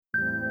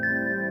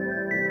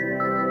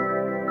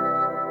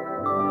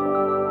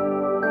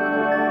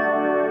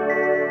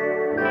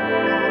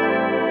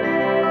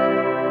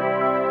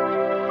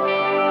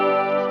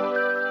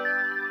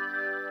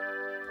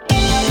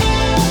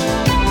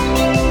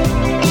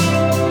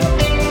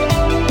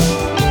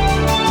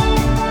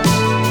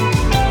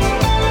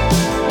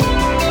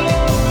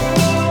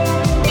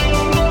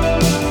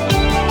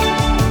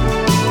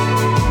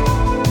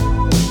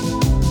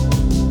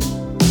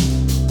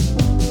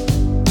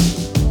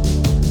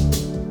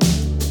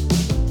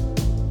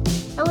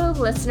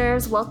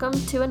listeners. Welcome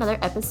to another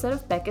episode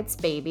of Beckett's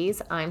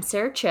Babies. I'm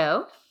Sarah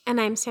Cho.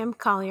 And I'm Sam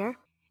Collier.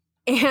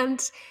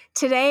 And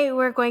today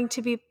we're going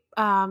to be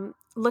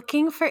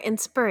looking for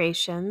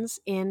inspirations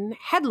in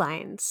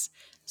headlines.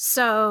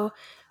 So,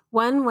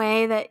 one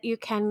way that you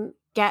can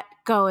get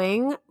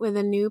going with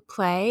a new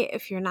play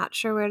if you're not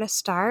sure where to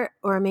start,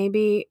 or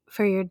maybe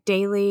for your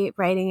daily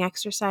writing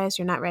exercise,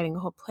 you're not writing a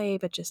whole play,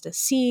 but just a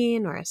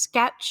scene or a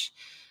sketch,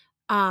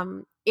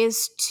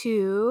 is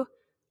to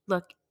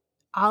look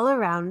all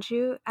around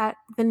you at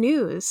the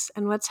news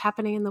and what's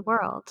happening in the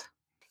world.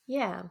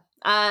 Yeah.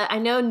 I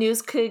know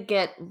news could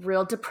get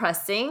real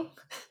depressing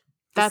this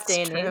That's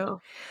day and age.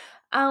 true.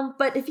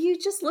 But if you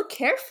just look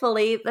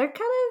carefully, there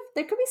could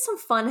be some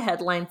fun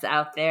headlines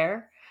out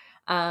there.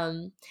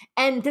 And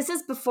this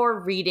is before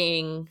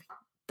reading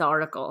the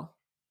article.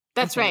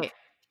 That's right.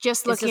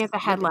 Just It's looking just at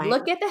the headline.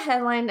 look at the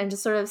headline and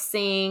just sort of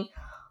seeing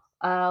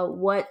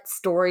what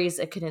stories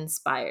it could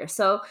inspire.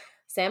 So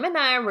Sam and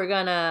I were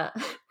gonna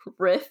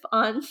riff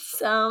on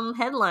some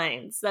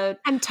headlines that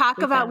And talk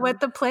we about found. what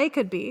the play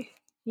could be.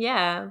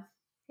 Yeah.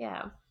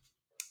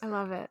 I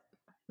love it.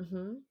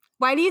 hmm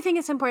Why do you think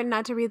it's important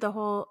not to read the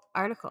whole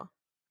article?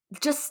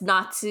 Just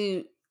not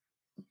to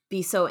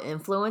be so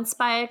influenced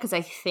by it, because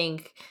I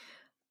think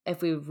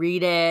if we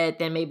read it,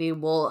 then maybe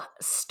we'll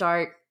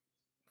start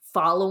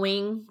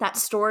following that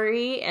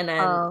story, and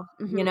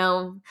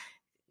then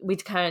we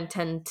kind of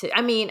tend to.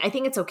 I mean, I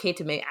think it's okay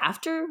to make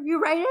after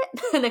you write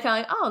it, and they're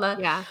kind of like, oh,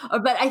 that. Yeah.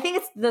 But I think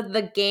it's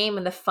the game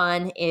and the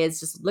fun is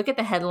just look at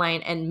the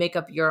headline and make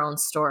up your own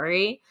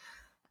story,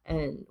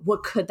 and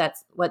what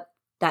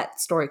that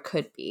story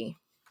could be.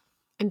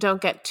 And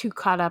don't get too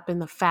caught up in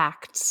the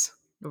facts.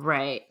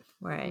 Right.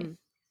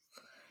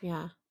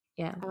 Yeah.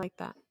 Yeah. I like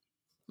that.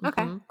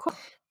 Okay, cool.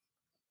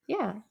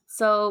 Yeah.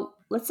 So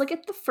let's look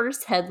at the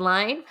first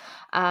headline.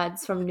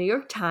 It's from New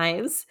York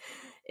Times.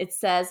 It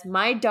says,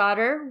 "My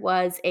daughter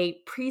was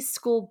a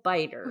preschool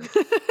biter."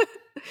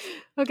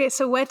 Okay,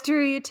 so what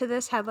drew you to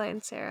this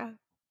headline, Sarah?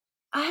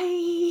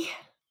 I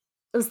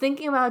was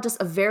thinking about just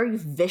a very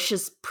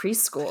vicious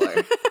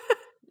preschooler.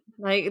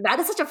 Like, that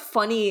is such a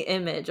funny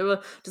image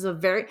of just a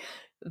very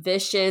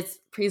vicious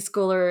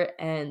preschooler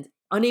and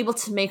unable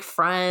to make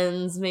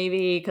friends,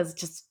 maybe because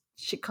just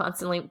she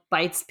constantly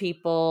bites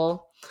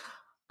people.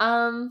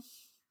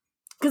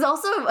 Because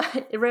also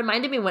it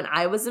reminded me when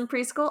I was in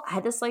preschool, I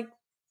had this like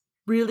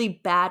really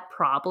bad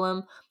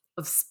problem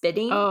of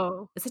spitting.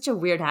 Oh. It's such a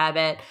weird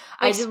habit. Like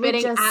I would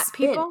spitting just at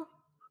people?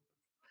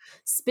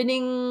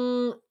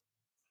 spitting.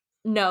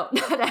 No,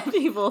 not at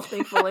people,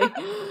 thankfully.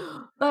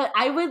 But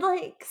I would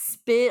like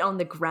spit on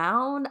the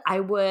ground. I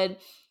would,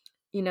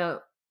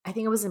 I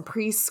think I was in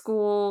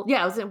preschool.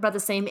 Yeah, I was about the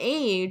same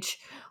age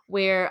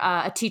where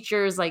a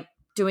teacher is like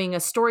doing a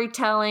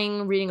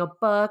storytelling, reading a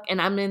book,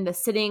 and I'm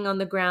sitting on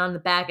the ground in the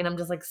back, and I'm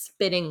just like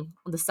spitting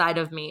on the side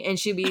of me. And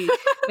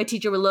my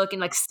teacher would look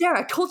and like, "Sarah,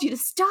 I told you to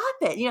stop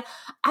it."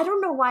 I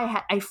don't know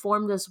why I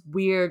formed this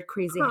weird,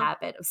 crazy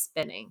habit of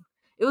spitting.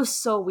 It was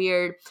so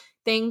weird.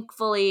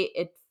 Thankfully,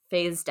 it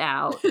phased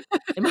out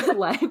in my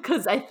life,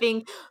 because I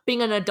think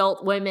being an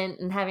adult woman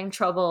and having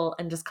trouble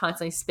and just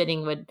constantly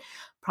spitting would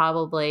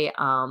probably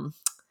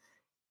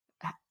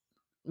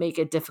make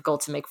it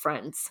difficult to make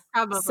friends.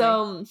 Probably.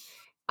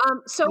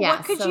 So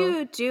what could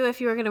you do if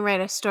you were going to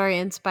write a story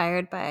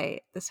inspired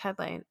by this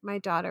headline? My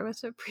daughter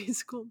was a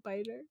preschool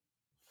biter.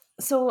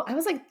 So I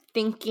was like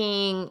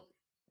thinking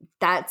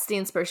that's the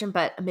inspiration,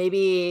 but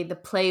maybe the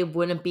play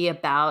wouldn't be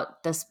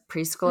about this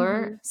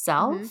preschooler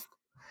self.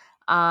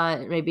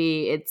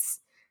 Maybe it's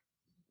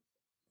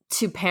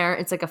two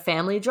parents. It's like a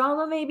family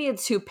drama. Maybe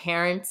it's two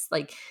parents.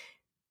 Like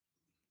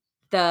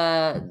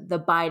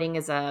the biting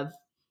is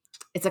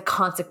it's a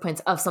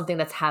consequence of something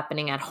that's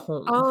happening at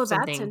home. Oh, that's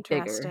something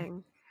interesting.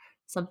 bigger,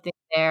 something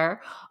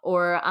there.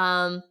 Or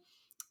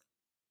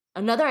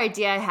another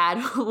idea I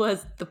had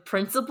was the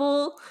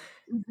principal.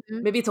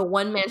 Maybe it's a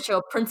one-man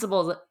show.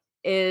 Principal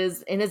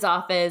is in his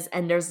office,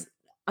 and there's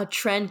a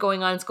trend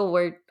going on in school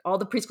where all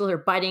the preschoolers are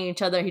biting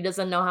each other. He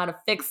doesn't know how to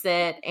fix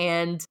it,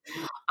 and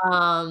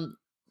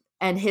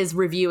his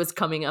review is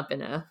coming up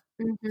in a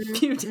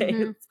few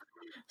days.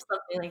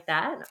 Something like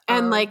that.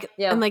 And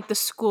the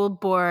school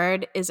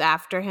board is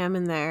after him,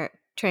 and they're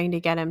trying to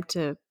get him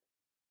to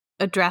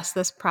address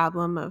this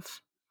problem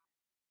of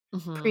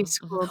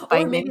preschool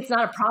biting. Or maybe it's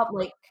not a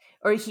problem,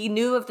 or he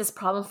knew of this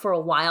problem for a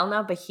while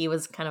now, but he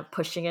was kind of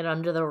pushing it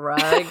under the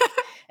rug.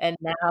 And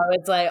now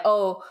it's like,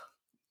 oh,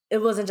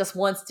 it wasn't just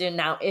one student,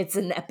 now it's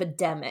an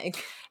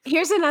epidemic.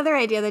 Here's another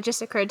idea that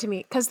just occurred to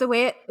me, because the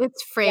way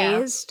it's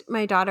phrased,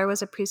 my daughter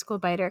was a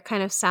preschool biter,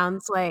 kind of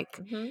sounds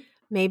like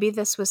maybe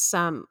this was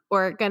some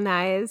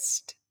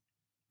organized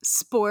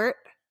sport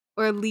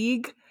or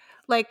league.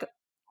 Like,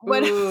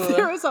 what if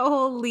there was a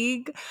whole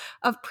league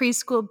of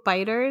preschool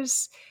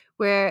biters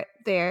where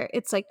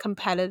it's like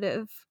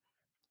competitive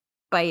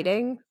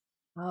biting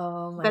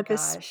Oh my that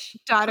this gosh.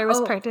 daughter was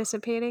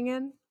participating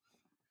in?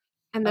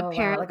 And the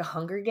Wow, like a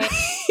Hunger Games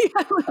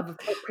of a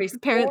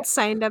preschool? parents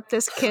signed up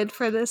this kid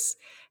for this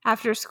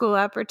after school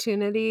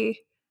opportunity.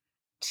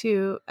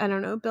 to, I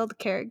don't know, build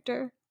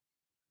character.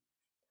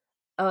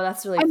 Oh,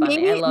 that's really And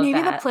funny. I love maybe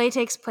the that. play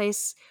takes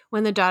place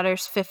when the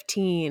daughter's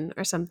 15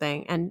 or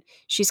something, and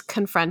she's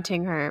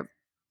confronting her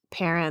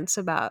parents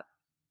about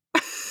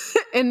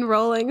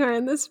enrolling her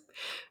in this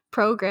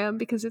program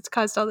because it's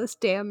caused all this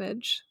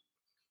damage.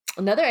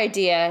 Another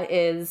idea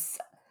is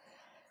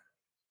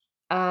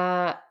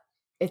uh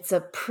it's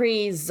a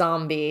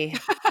pre-zombie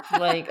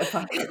like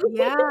apocalypse.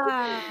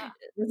 Yeah.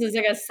 This is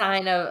like a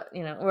sign of,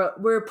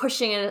 we're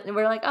pushing it and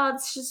we're like, oh,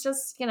 she's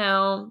just,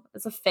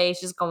 it's a phase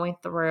she's going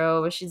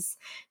through. She's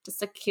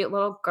just a cute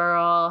little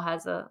girl,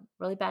 has a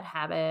really bad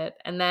habit.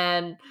 And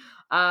then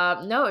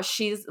no,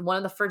 she's one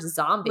of the first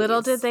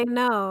Little did zombies. they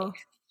know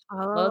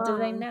all Little do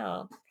they along.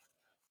 know.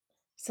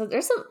 So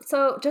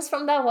just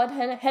from that one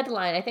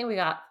headline, I think we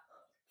got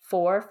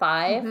 4 or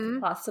 5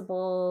 Mhm.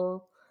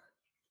 possible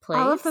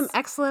All of them plays.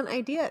 excellent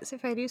ideas,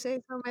 if I do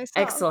say so myself.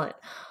 Excellent.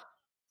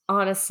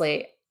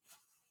 Honestly,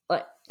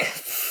 like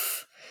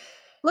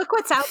Look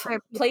what's out there,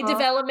 play people.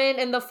 development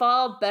in the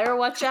fall, better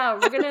watch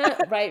out. We're gonna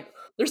right.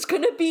 There's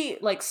gonna be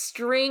like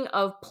string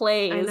of I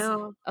plays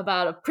know.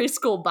 about a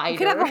preschool We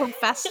could have biter. a whole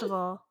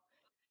festival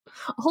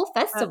A whole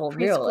about festival, preschool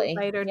really.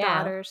 biter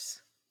Yeah.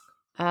 daughters.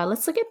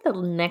 Let's look at the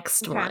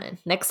next Okay. one.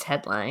 Next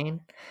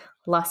headline.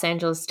 Los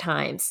Angeles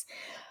Times.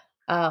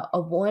 A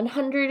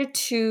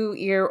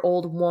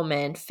 102-year-old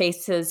woman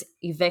faces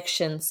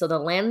eviction so the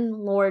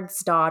landlord's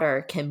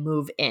daughter can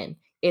move in.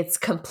 It's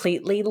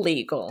completely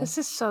legal. This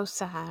is so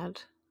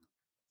sad.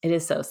 It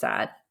is so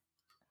sad.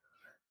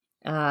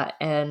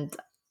 And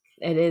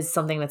it is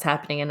something that's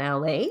happening in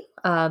LA,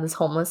 this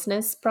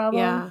homelessness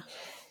problem. Yeah.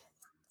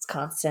 It's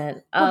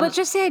constant. Well, but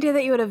just the idea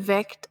that you would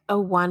evict a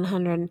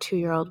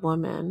 102-year-old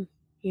woman,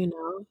 you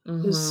know,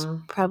 who's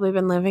Mhm. probably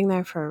been living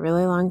there for a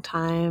really long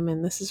time,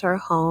 and this is her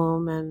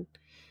home, and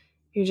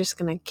you're just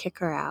gonna kick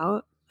her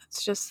out.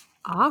 It's just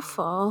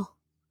awful.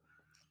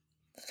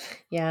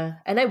 Yeah.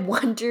 And I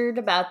wondered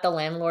about the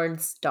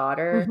landlord's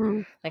daughter.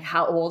 Mhm. Like,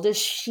 how old is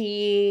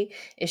she?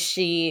 Is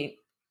she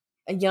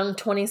a young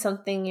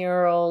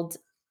 20-something-year-old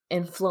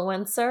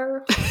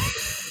influencer?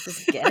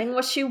 Just getting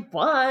what she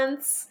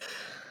wants.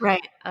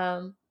 Right,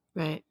 Um,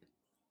 right.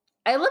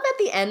 I love at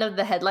the end of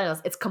the headline,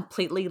 it's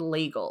completely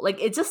legal.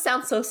 Like, it just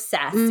sounds so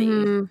sassy.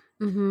 Mhm,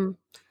 mhm.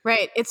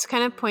 Right, it's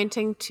kind of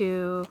pointing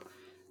to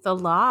the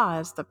law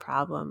as the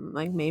problem,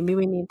 like, maybe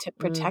we need to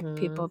protect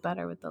people Mhm.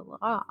 better with the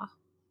law.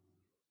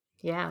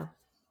 Yeah.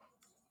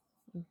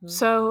 Mhm.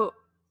 So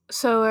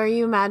so are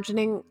you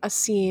imagining a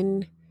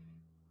scene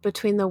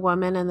between the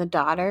woman and the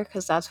daughter?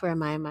 Because that's where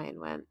my mind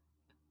went.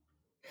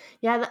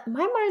 Yeah,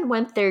 my mind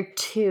went there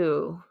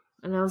too.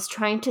 And I was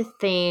trying to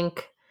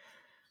think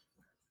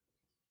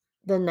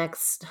the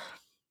next.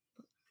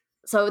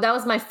 So that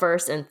was my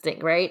first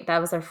instinct, right? That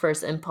was our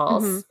first Mhm.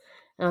 impulse. And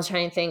I was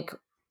trying to think,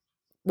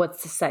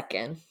 what's the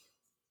second?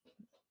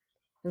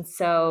 And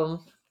so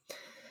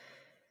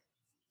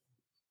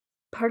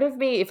part of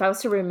me, if I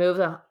was to remove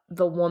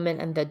the woman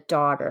and the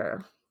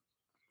daughter,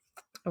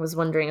 I was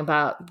wondering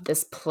about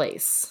this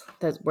place,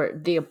 that where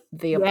the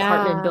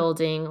apartment Yeah.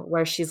 building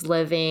where she's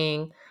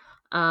living.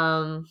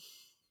 Um,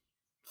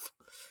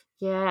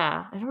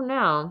 yeah, I don't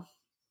know.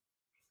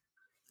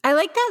 I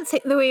like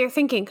that the way you're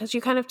thinking because you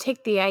kind of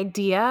take the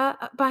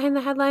idea behind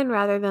the headline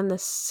rather than the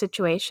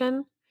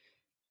situation,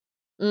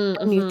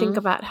 and you think Mm-hmm.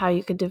 about how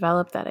you could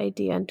develop that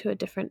idea into a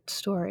different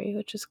story,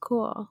 which is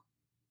cool.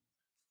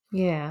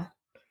 Yeah.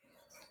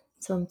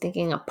 So I'm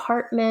thinking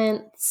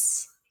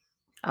apartments,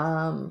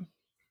 um,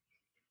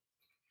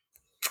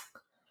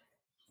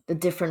 the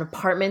different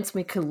apartments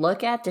we could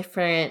look at,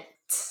 different,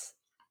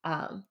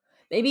 um,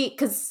 maybe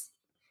because,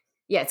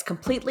 yeah, it's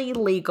completely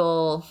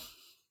legal.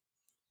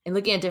 And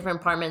looking at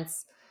different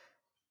apartments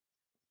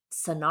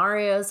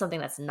scenarios, something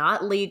that's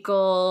not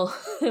legal.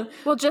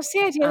 Well, just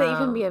the idea that you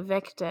can be um,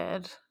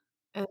 evicted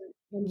and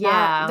that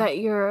yeah.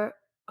 your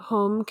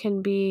home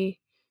can be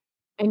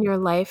and your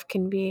life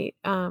can be,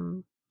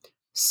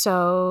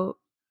 so,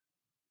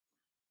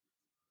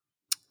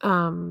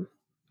 um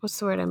what's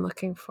the word I'm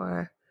looking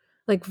for?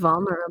 Like,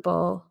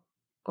 vulnerable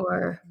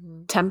or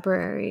Mhm.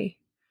 temporary.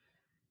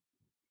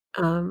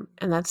 And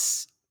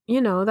that's,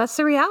 that's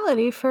the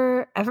reality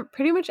for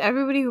pretty much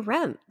everybody who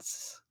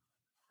rents.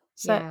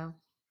 So, Yeah.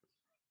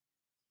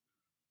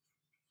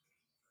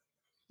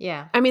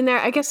 Yeah. I mean,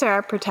 I guess there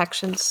are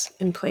protections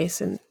in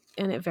place, and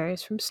it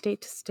varies from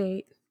state to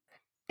state.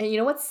 And you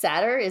know what's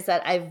sadder is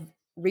that I've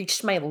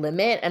reached my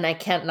limit and I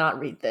can't not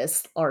read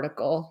this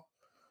article.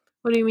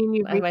 What do you mean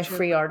you've I have my reached your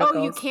free Oh, you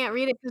articles. can't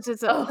read it because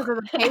it's Oh, because of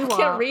the I can't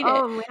paywall. read it.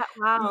 Oh,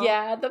 wow.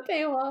 Yeah, the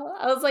paywall.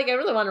 I was like, I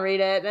really want to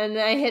read it. And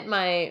I hit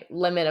my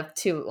limit of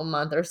 2 a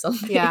month or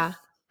something. Yeah.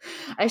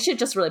 I should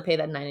just really pay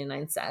that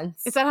 99 Is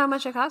cents that how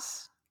much it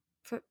costs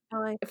for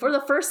LA? for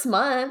the first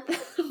month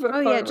for Oh,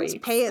 yeah, 4 just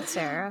weeks. pay it,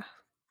 Sarah.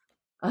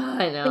 I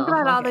Think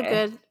about know. all the Okay.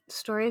 good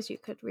stories you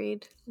could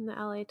read in the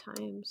LA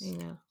Times.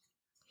 Yeah.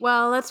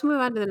 Well, let's move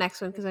on to the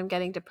next one because I'm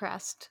getting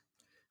depressed.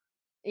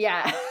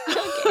 Yeah.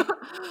 Okay.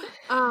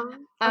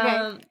 Okay.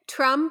 Um,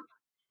 Trump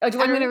oh, do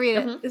you I'm want to gonna read?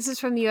 read it. Mhm. This is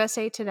from the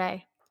USA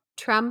Today.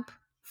 Trump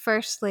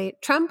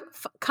Trump,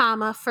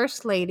 comma,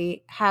 first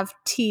lady have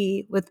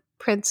tea with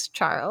Prince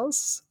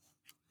Charles?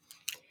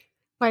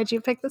 Why'd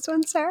you pick this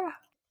one, Sarah?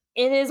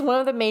 It is one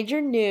of the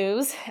major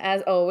news,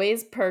 as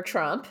always, per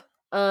Trump.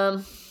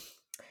 I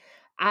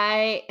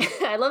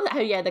I love how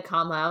you had the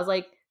comma. I was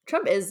like,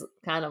 Trump is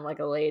kind of like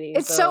a lady,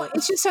 so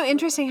It's just so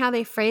interesting how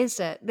they phrased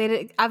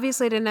it.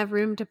 Obviously didn't have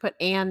room to put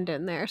 "and"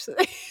 in there, so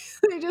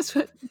they just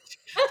put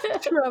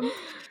Trump, yeah.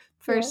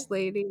 first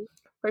lady.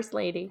 First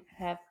lady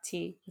have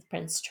tea with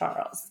Prince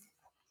Charles.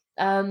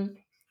 Um,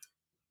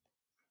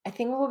 I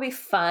think it will be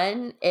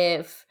fun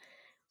if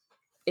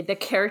the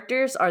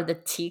characters are the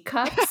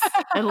teacups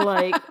and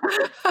like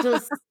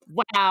just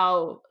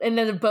wow, and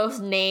then both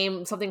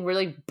name something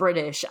really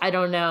British. I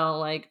don't know,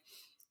 like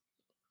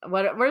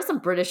what are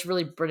some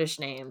really British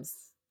names?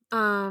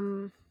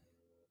 Um,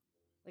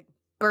 Like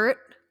Bert.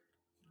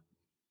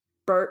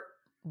 Bert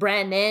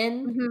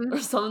Brennan Mhm. or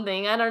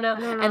something. I don't know. I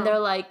don't And know.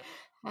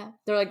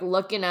 they're like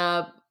looking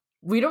up.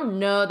 We don't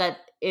know that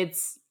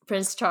it's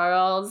Prince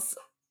Charles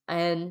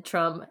and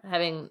Trump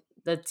having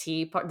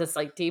this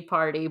like tea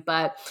party,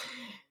 but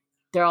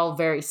they're all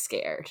very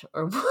scared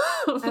I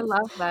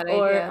love that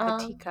or idea,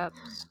 the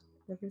teacups.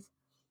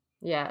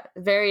 yeah,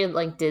 very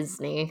like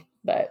Disney,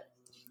 but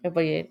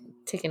everybody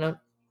taking a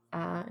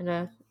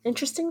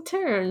interesting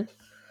turn.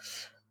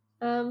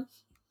 Um,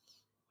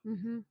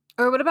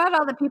 Or what about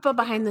all the people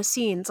behind the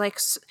scenes? Like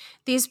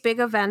these big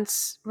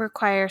events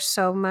require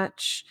so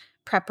much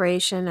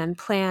preparation and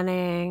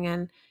planning,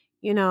 and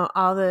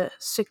all the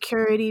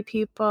security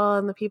people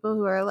and the people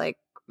who are like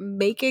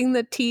making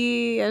the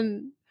tea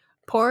and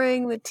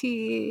pouring the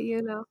tea.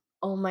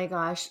 Oh my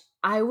gosh.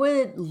 I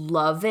would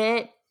love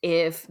it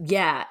if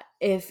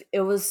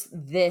it was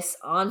this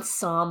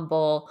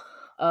ensemble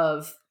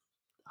of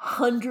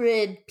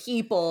 100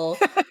 people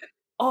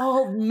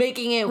all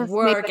making it Let's make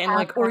work it and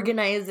like happen.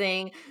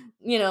 organizing,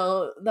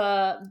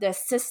 the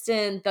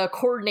assistant, the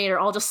coordinator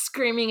all just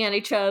screaming at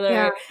each Yeah,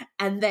 other,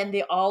 and then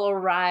they all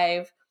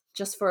arrive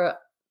just for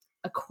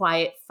a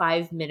quiet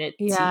 5-minute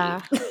tea.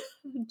 yeah.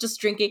 Just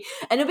drinking.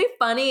 And it'd be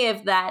funny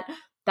if that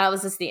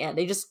was just the end.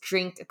 They just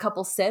drink a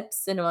couple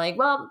sips and are like,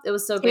 well, it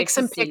was so Take great to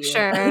some see you.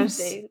 pictures.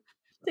 They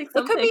take It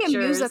some could be a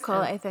pictures musical,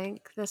 and I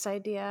think, this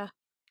idea.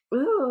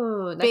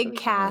 ooh, that could Big be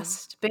fun.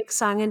 cast, big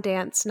song and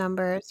dance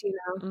numbers,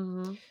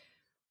 Hmm.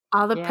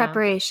 all the Yeah,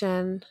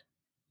 preparation.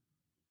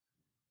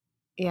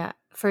 Yeah,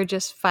 for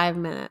just 5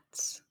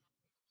 minutes.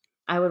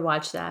 I would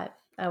watch that.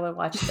 I would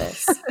watch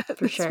this for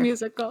This sure.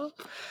 musical.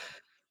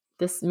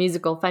 This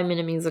musical,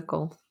 5-minute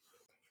musical.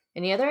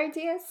 Any other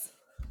ideas?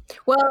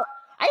 Well,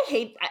 I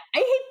hate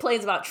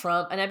plays about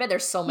Trump, and I bet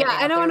there's so yeah, many I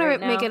out don't there wanna right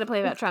make it now. a play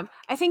about Trump.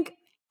 I think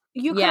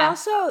Yeah.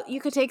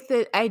 you could take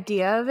the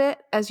idea of it,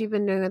 as you've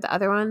been doing with the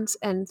other ones,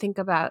 and think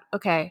about,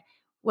 okay,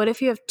 what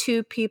if you have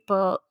 2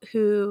 people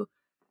who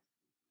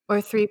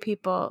or 3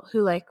 people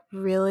who, like,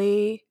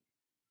 really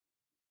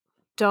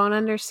don't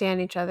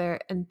understand each other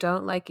and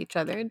don't like each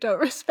other and don't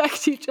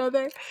respect each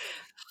other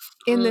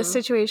in this Mm.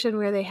 situation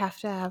where they have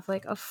to have,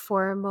 like, a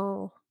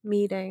formal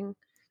meeting.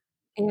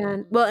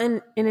 And Mm.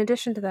 well, in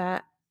addition to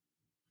that,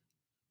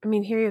 I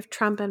mean, here you have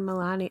Trump and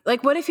Melania.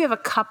 Like, what if you have a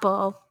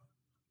couple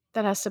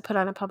that has to put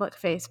on a public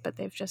face, but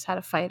they've just had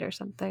a fight or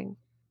something?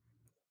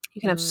 You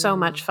can have so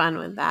much Mm. fun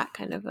with that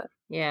kind of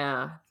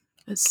Yeah.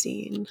 a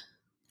scene.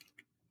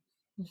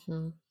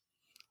 Hmm.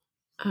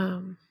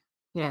 Um,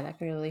 Yeah, that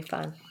could be really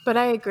fun. but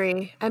I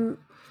agree.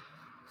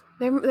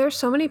 There's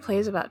so many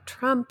plays about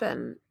Trump,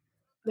 and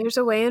there's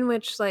a way in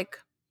which, like,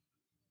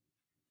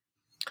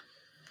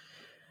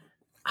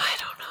 I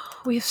don't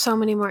know. We have so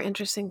many more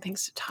interesting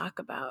things to talk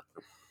about.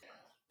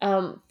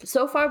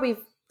 So far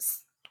we've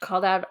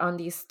called out on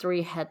these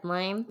 3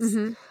 headlines.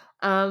 Hmm.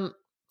 Um,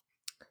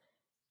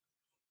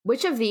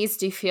 which of these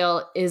do you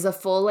feel is a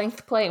full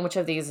length play, and which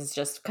of these is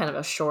just kind of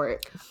a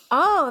short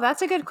Oh,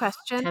 that's a good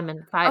question. 10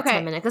 minute, 5, Okay,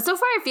 10 minute? Because so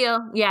far I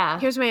feel, yeah.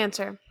 here's my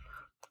answer.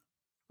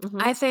 Mm-hmm.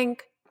 I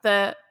think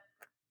the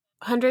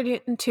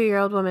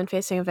 102-year-old woman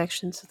facing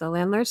eviction so the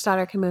landlord's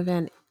daughter can move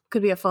in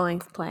could be a full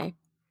length play.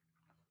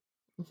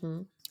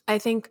 Mm-hmm. I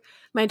think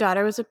My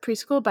Daughter Was a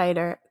Preschool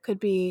Biter could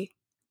be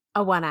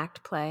a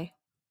one-act play.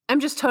 I'm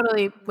just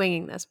totally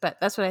winging this, but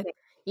that's what I think.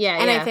 Yeah,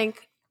 And I yeah.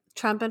 think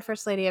Trump and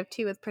First Lady of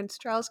Tea with Prince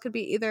Charles could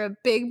be either a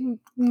big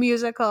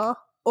musical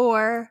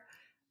or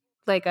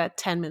like a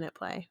 10-minute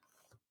play,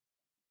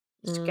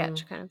 Mm,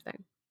 sketch kind of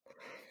thing.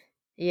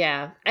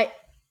 yeah.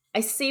 I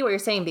see what you're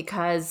saying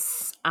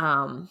because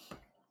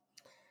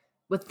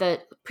with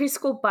the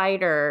preschool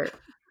biter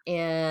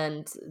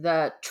and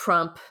the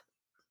Trump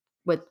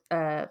with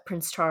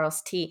Prince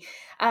Charles tea,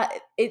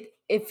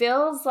 it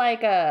feels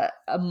like a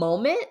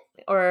moment,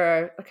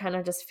 or it kind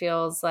of just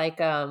feels like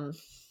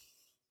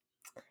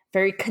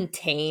very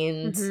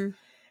contained Mhm.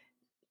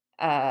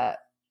 uh,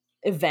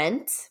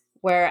 event,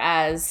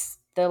 whereas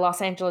the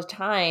Los Angeles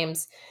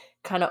Times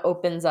kind of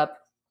opens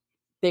up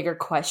bigger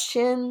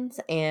questions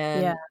Yeah.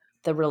 and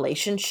the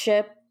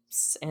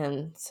relationships,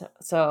 and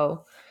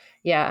so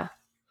yeah,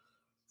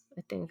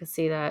 I think I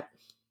see that.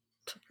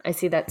 I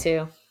see that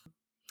too.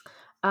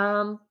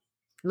 Um,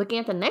 looking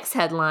at the next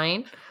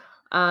headline,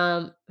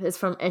 is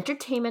from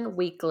Entertainment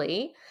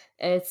Weekly.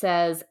 It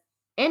says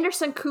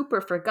Anderson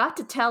Cooper forgot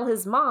to tell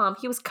his mom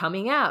he was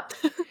coming out.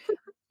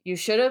 You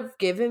could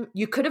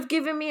have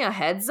given me a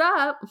heads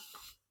up.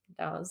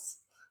 That was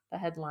the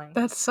headline.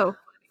 That's so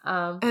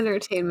Um,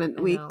 Entertainment I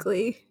know.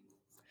 Weekly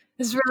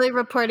is really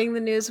reporting the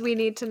news we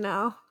need to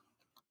know.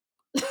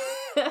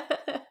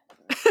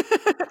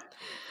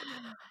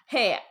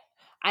 Hey,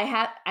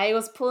 I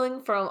was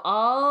pulling from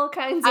all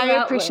kinds of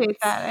I appreciate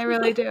outlets. that. I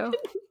really do.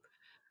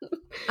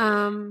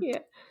 Yeah.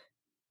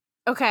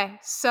 Okay,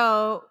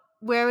 so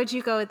where would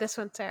you go with this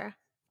one, Sarah?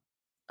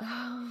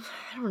 I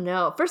don't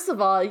know. First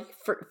of all, you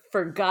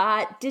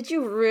forgot. Did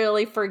you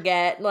really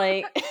forget?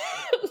 Like,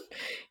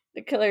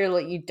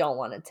 clearly you don't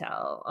want to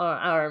tell,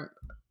 or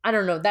I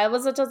don't know. That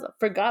was just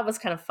forgot was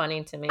kind of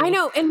funny to I me.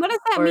 know. And what does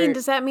that mean? Or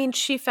Does that mean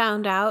she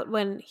found out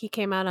when he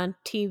came out on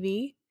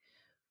TV?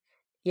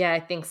 yeah,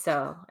 I think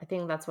so. I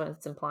think that's what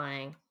it's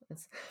implying.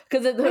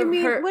 Because I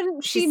mean, her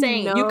wouldn't she she's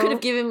saying you could have know?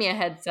 given me a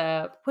heads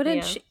up. Wouldn't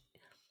Yeah, she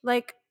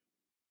like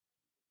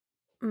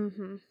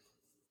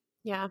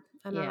yeah,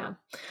 I don't yeah. know.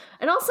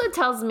 And also it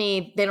tells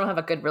me they don't have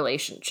a good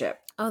relationship.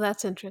 Oh,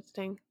 that's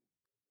interesting.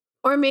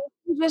 Or maybe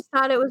he just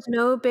thought it was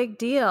no big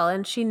deal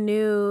and she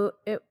knew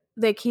it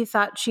like he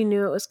thought she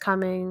knew it was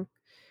coming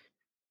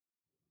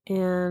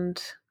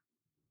and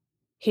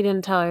he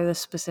didn't tell her the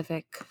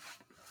specific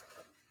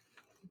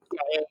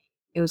day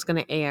it was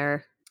gonna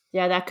air.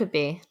 Yeah, that could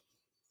be.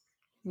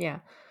 Yeah.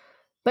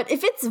 But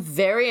if it's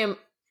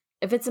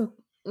if it's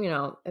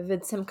if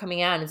it's him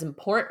coming out and it's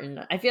important,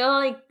 I feel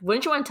like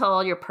wouldn't you want to tell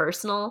all your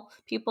personal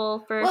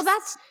people Well,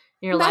 first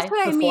in your that's life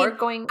what I before mean.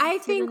 going I to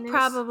the think news?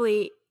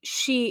 probably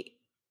she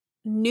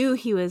knew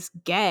he was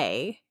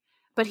gay,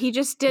 but he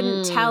just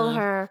didn't tell Mm.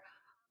 her,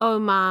 "Oh,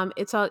 mom,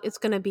 it's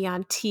gonna be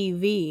on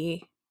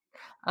TV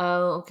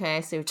Oh, okay. I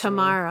see what you mean.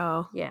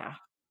 tomorrow." Yeah.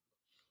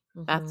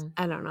 That's Hmm.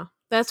 I don't know.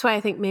 That's why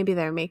I think maybe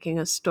they're making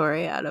a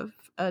story out of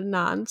a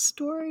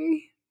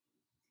non-story.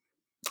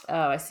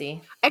 Oh, I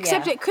see.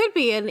 Except Yeah. it could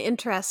be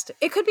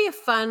it could be a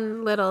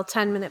fun little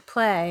 10-minute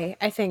play,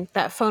 I think,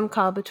 that phone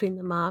call between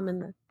the mom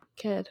and the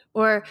kid.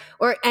 Or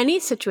any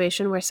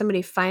situation where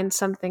somebody finds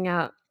something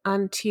out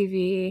on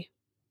TV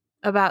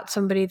about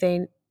somebody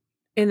they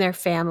in their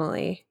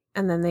family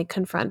and then they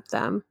confront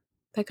them.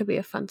 That could be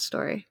a fun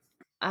story.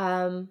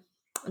 Um,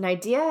 an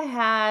idea I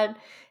had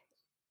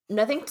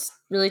nothing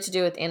really to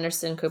do with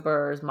Anderson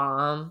Cooper's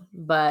mom,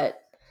 but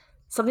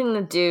something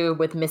to do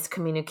with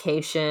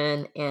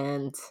miscommunication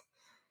and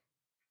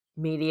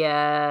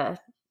media.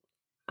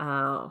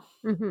 Uh,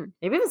 Mhm.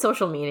 Maybe even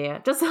social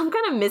media, just some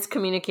kind of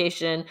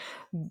miscommunication,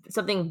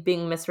 something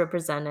being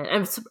misrepresented.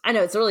 I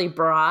know it's really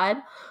broad,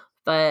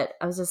 but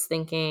I was just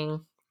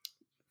thinking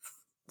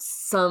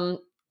some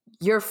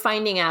you're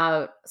finding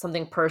out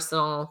something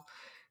personal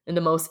in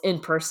the most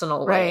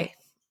impersonal Right.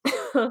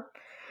 way.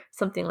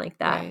 Something like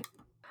that. Right.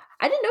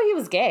 I didn't know he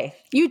was gay.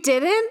 You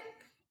didn't?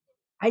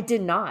 I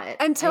did not.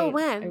 Until I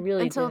when?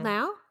 really Until didn't.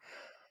 now?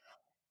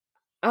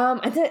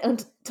 I did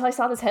until I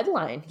saw this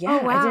headline. Oh, Yeah, I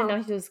didn't wow.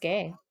 know he was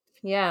gay.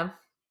 Yeah.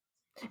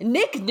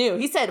 Nick knew.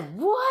 He said,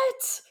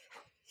 "What?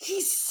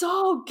 He's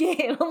so gay."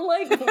 And I'm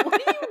like,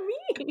 "What do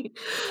you mean?"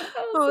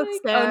 I was Oh,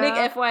 like, "Oh, Nick,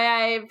 Sarah.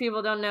 FYI,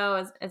 people don't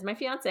know as my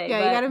fiance, Yeah,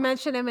 you but gotta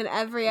mention him in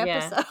every yeah,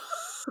 episode.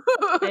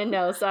 I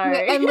know.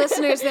 Sorry." And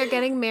listeners, they're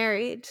getting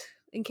married,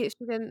 in case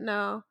you didn't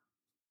know.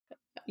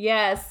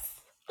 Yes.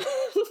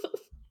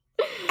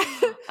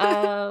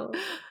 um.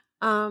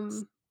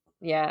 um,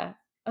 Yeah.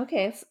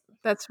 Okay.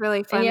 that's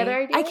really Any other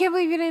funny. I ideas? can't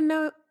believe you didn't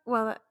know.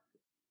 Well,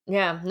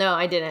 Yeah. No,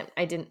 I didn't.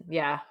 I didn't.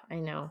 Yeah, I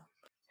know.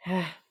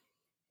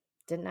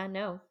 Did not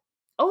know.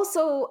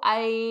 Also,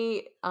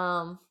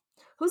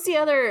 who's the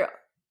other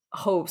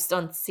host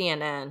on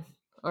CNN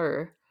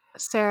or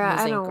Sarah,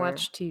 news I don't anchor?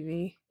 watch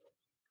TV.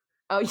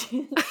 Oh,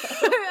 you know.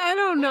 I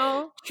don't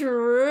know. I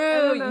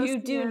True, don't know you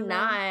do CNN.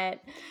 not.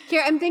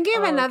 Here, I'm thinking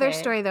of Oh, another okay.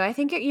 story though. I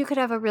think you could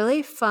have a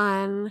really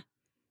fun.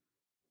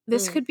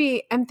 This Mm. could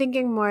be. I'm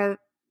thinking more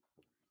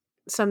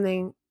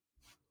something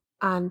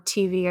on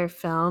TV or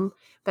film,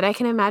 but I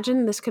can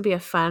imagine this could be a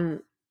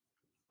fun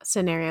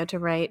scenario to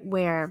write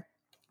where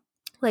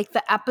like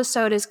the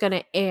episode is going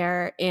to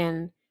air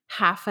in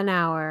half an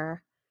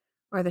hour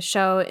or the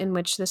show in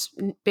which this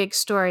big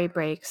story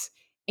breaks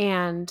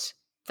and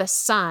the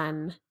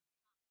son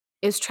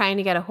is trying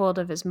to get a hold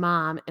of his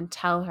mom and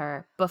tell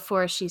her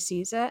before she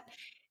sees it,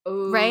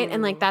 right?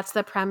 And like Ooh. that's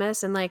the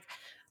premise and like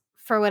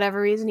for whatever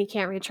reason he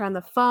can't reach her on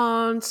the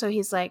phone, so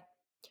he's like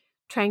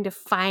trying to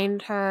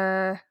find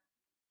her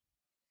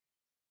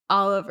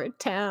all over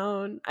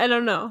town. I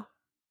don't know.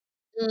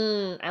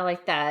 I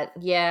like that.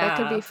 That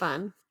could be Yeah.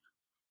 fun.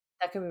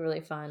 That could be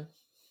really fun.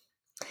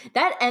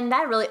 That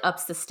really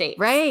ups the stakes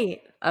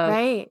Right. of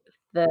Right.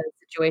 the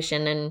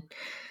situation, and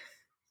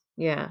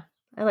yeah,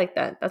 I like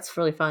that. That's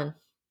really fun.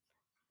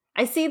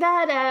 I see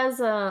that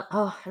as I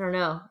don't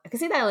know. I can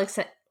see that like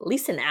at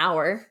least an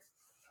hour.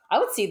 I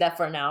would see that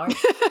for an hour.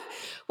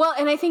 Well,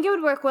 and I think it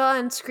would work well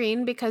on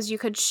screen because you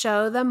could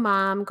show the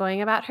mom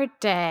going about her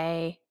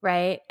day,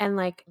 right? And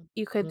like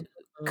you could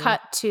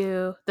cut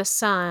to the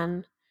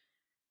son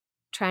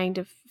trying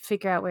to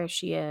figure out where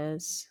she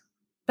is.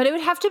 But it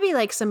would have to be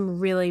like some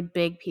really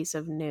big piece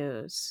of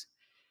news.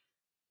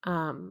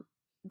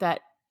 That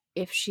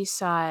if she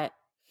saw it,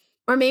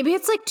 or maybe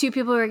it's like two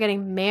people who are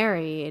getting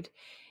married,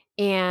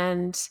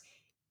 and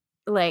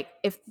like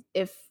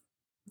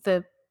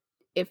the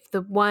if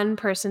the one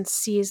person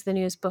sees the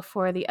news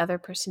before the other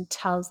person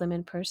tells them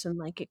in person,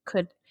 like it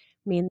could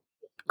mean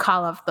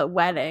call off the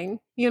wedding,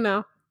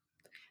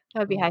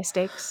 That'd be high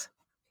stakes.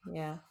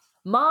 Yeah.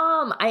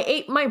 Mom, I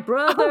ate my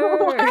brother.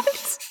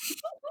 What?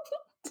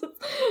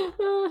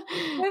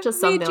 What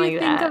Just made something you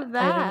like think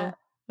that.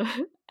 of I don't know.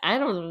 that? I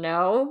don't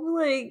know.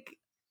 Like,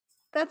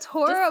 That's just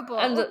horrible.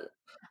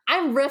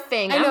 I'm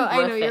riffing. I know,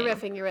 I'm you're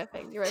riffing.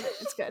 riffing, you're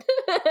riffing. It's good.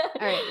 All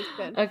right, it's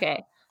good.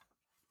 Okay.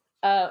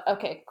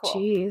 Okay, cool.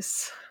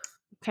 Jeez.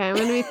 Okay, I'm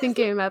going to be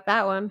thinking about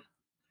that one.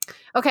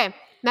 Okay,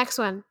 next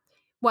one.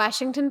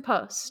 Washington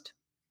Post.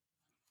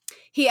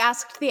 He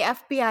asked the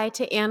FBI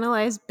to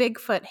analyze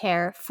Bigfoot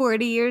hair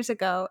 40 years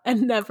ago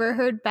and never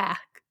heard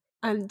back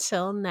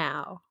until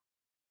now.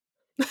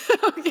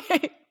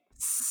 Okay.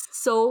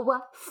 So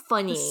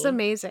funny. This is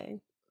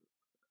amazing.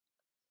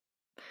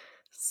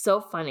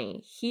 So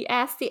funny. He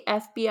asked the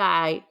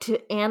FBI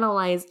to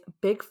analyze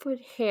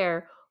Bigfoot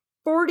hair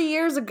 40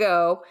 years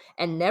ago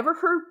and never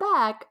heard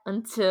back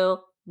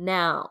until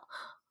now.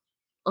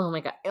 Oh my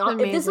God.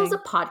 If this was a Amazing.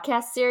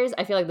 podcast series,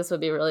 I feel like this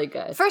would be really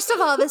good. First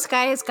of all, this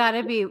guy has got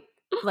to be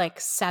like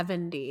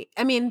 70.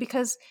 I mean,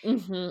 because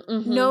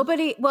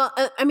nobody, well,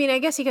 I mean, I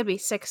guess he could be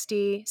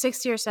 60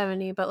 or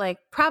 70, but like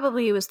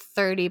probably he was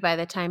 30 by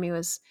the time he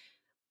was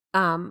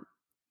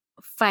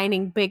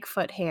finding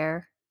Bigfoot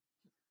hair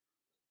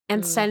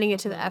and sending it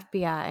to the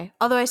FBI.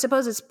 Although I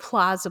suppose it's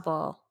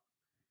plausible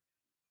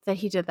that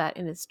he did that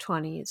in his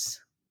 20s.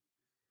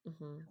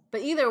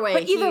 But either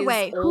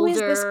way, who is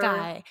this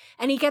guy?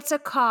 And he gets a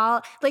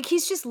call. Like,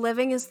 he's just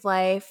living his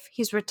life.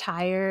 He's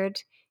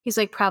retired. He's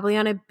like probably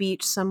on a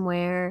beach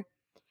somewhere.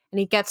 And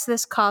he gets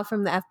this call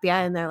from the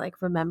FBI, and they're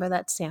like, remember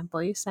that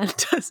sample you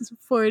sent us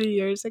 40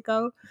 years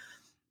ago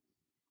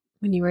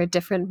when you were a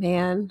different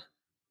man?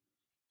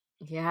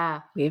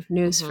 Yeah. We have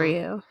news for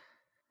you.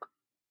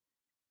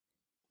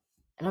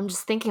 And I'm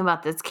just thinking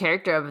about this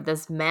character of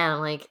this man.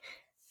 Like,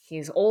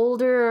 he's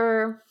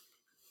older.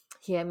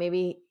 He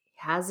maybe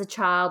has a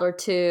child or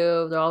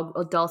two. They're all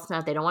adults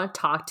now. They don't want to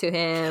talk to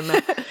him.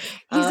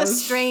 He's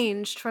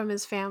estranged from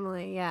his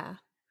family. Yeah.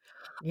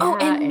 Yeah, Oh,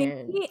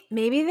 and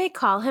maybe they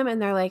call him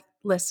and they're like,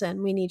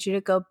 listen, we need you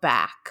to go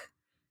back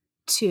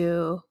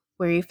to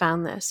where you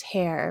found this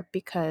hair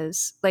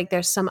because like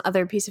there's some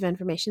other piece of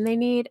information they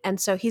need. And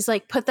so he's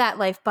like put that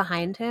life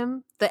behind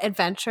him, the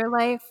adventure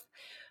life.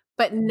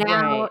 But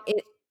now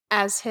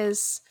as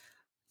his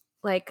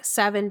like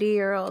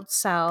 70-year-old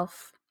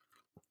self,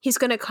 he's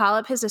going to call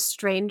up his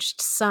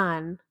estranged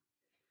son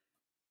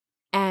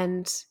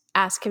and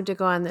ask him to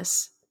go on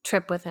this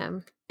trip with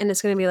him. And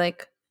it's going to be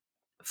like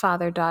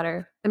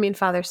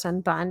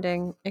father-son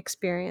bonding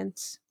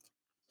experience.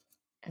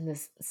 And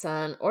this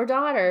son or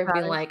daughter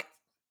being like,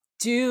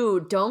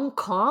 dude, don't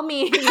call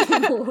me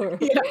anymore.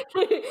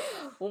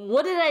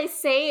 What did I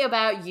say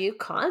about you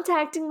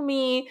contacting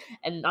me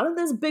and none of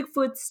this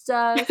Bigfoot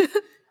stuff?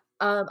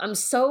 I'm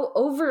so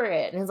over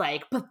it. And it's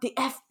like, but the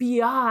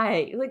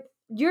FBI, like,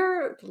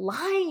 you're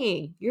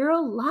lying. You're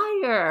a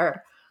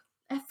liar.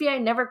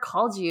 FBI never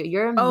called you.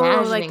 You're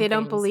imagining like they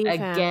don't believe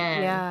again.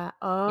 him. Yeah.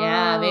 Oh.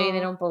 Yeah, maybe they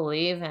don't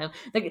believe him.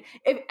 Like,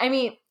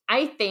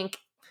 I think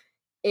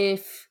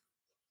if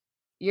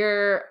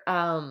you're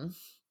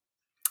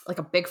like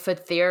a Bigfoot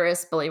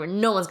theorist believer,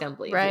 no one's gonna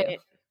believe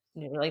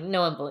you. Like,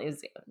 no one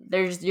believes you.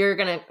 You're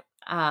gonna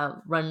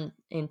run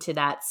into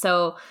that.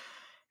 So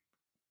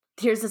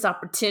here's this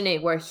opportunity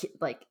where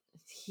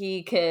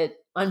he could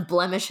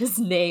unblemish his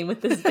name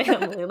with his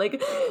family.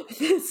 Like,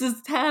 this is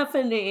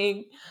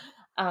happening.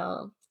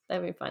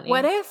 That'd be funny.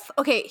 What if,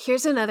 okay,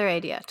 here's another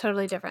idea,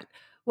 totally different.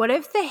 What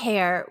if the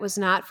hair was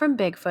not from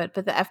Bigfoot,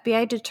 but the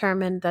FBI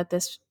determined that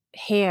this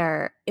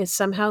hair is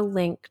somehow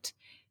linked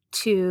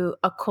to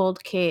a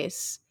cold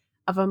case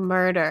of a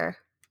murder?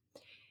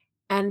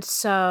 And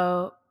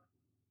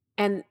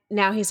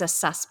now he's a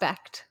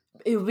suspect.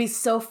 It would be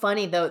so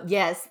funny though.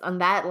 Yes, on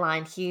that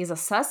line, he's a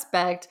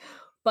suspect,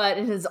 but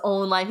in his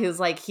own line,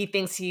 he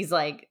thinks he's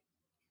like,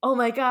 oh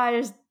my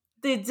gosh,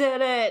 they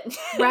did it.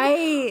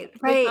 Right.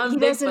 He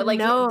doesn't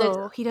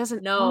know. He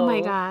doesn't know. Oh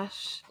my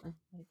gosh.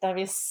 That'd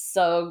be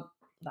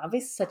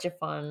such a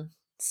fun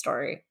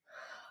story.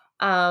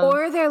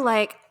 Or they're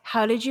like,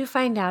 how did you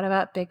find out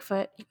about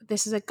Bigfoot?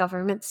 This is a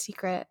government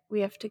secret.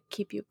 We have to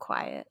keep you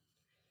quiet.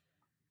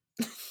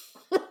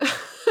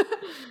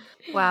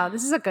 Wow,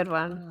 this is a good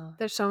one.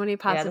 There's so many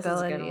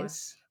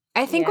possibilities.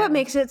 I think what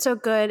makes it so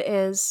good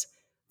is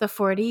the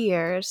 40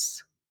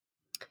 years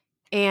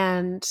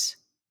and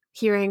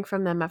hearing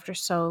from them after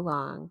so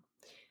long.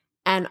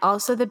 And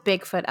also the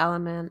Bigfoot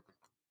element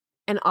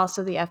and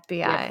also the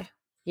FBI.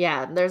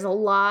 Yeah, there's a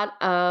lot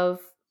of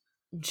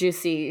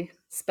juicy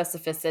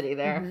specificity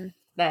there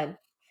that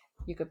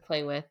you could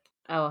play with.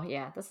 Oh,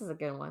 yeah, this is a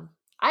good one.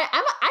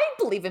 I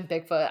believe in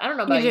Bigfoot. I don't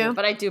know You about you, do?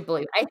 but I do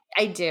believe.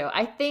 I do.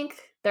 I think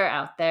they're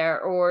out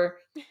there or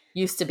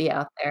used to be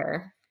out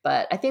there,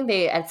 but I think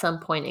they at some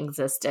point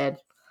existed.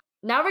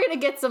 Now we're gonna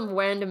get some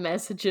random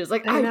messages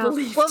like I I know. Well,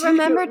 believed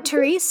remember you.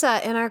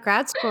 Teresa in our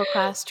grad school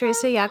class?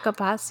 Teresa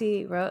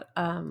Jacopassi wrote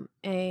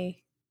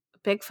a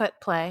Bigfoot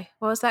play.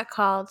 What was that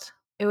called?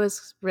 It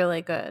was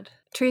really good.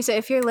 Teresa,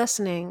 if you're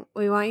listening,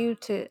 we want you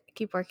to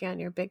keep working on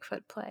your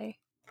Bigfoot play.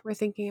 We're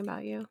thinking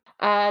about you.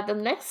 The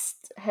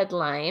next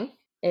headline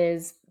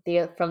is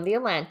from the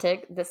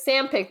Atlantic. The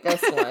Sam picked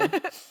this one.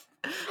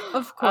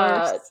 Of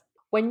Uh, course.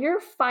 when your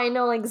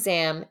final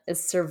exam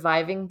is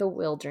surviving the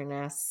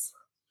wilderness.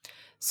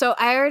 So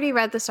I already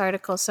read this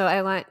article, so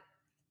I want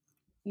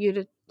you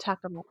to talk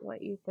about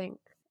what you think.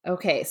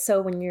 Okay,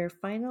 so when your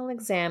final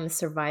exam is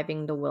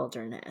surviving the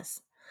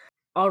wilderness,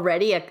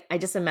 already I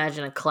just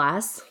imagine a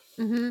class,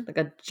 Mm-hmm. like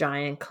a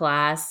giant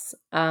class,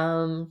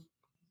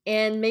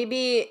 and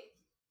maybe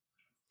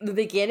the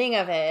beginning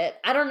of it.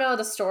 I don't know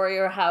the story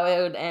or how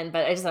it would end,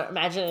 but I just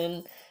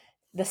imagine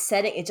the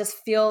setting. It just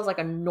feels like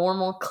a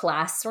normal Mm-hmm.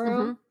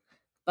 classroom,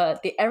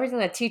 but everything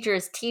the teacher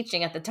is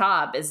teaching at the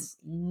top is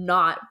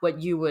not what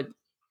you would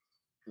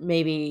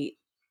maybe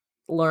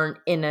learn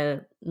in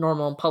a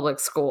normal public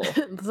school.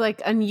 It's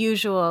like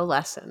unusual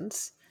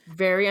lessons.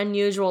 Very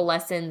unusual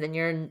lessons,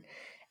 and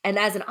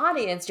as an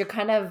audience you're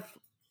kind of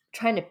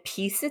trying to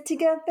piece it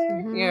together.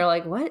 Mm-hmm. You're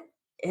like, what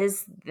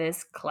is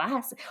this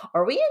class?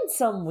 Are we in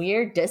some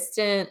weird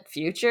distant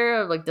future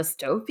of like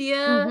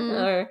dystopia, Mm-hmm.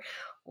 or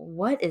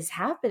what is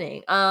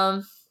happening?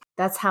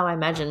 That's how I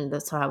imagine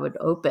that's how I would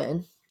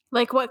open.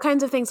 Like what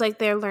kinds of things? Like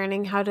they're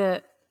learning how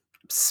to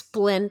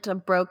splint a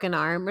broken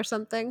arm or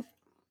something,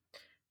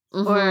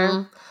 or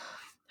Mm-hmm.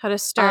 how to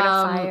start a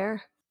um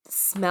fire.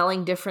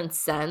 Smelling different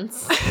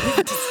scents,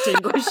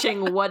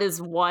 distinguishing what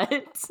is what.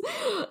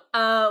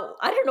 I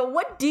don't know.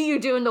 What do you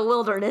do in the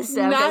wilderness,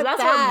 Sam? Because Not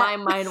that's where that. my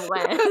mind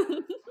went.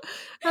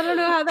 I don't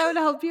know how that would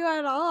help you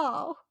at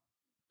all.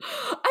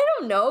 I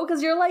don't know,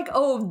 because you're like,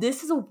 oh,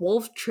 this is a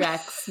wolf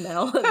track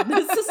smell.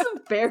 This is a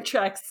bear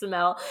track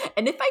smell.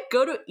 And if I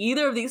go to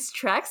either of these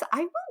tracks,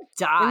 I will And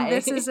die.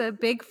 this is a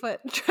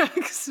Bigfoot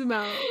track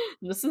smell.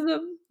 This is a,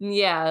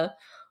 yeah.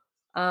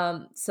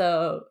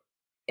 So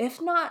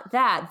if not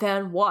that,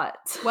 then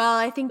what? Well,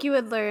 I think you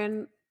would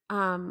learn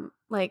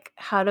like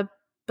how to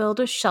build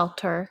a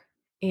shelter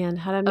and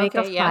how to make a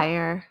Okay, yeah,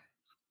 fire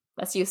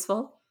that's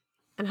useful.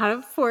 and how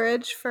to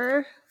forage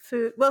for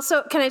food. Well,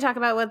 so can I talk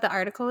about what the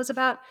article was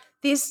about?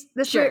 This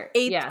were Sure,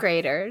 8th yeah.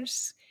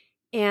 graders,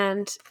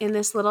 and in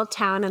this little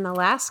town in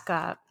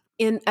Alaska,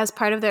 in as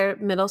part of their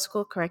middle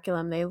school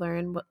curriculum, they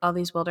learn all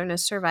these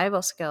wilderness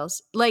survival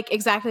skills. Like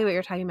exactly what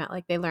you're talking about.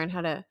 Like they learn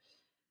how to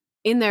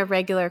in their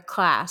regular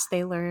class,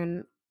 they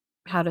learn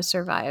how to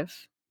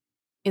survive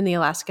in the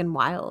Alaskan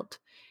wild.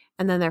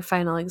 And then their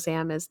final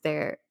exam is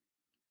their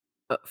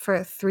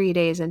for 3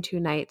 days and 2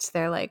 nights,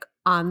 they're, like,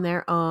 on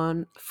their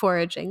own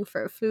foraging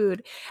for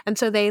food, and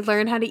so they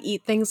learn how to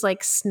eat things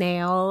like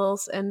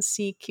snails and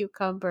sea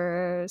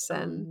cucumbers Oh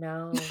and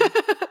no.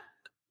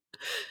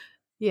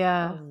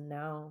 Yeah. Oh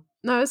no.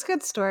 No, it's a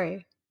good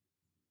story.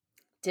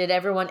 Did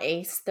everyone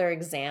ace their They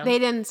exam?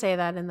 didn't say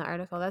that in the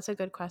article, that's a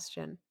good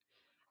question.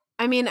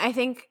 I mean, I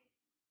think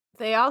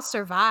they all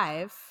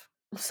survive.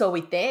 So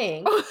we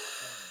think.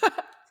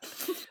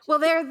 Well,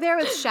 they're there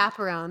with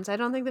chaperones, I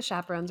don't think the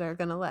chaperones are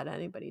gonna let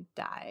anybody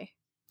die.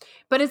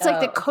 But it's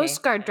like the Oh, Coast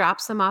okay. Guard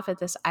drops them off at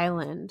this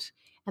island,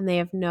 and they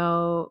have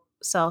no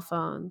cell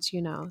phones,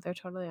 they're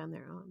totally on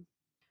their own.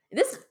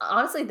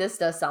 This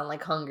does sound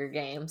like Hunger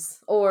Games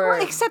Well, or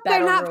except they're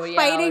Battle not Royale or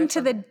fighting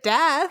to the something.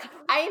 death.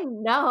 I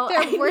know, They're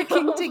I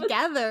working know.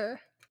 together.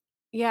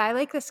 Yeah, I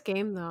like this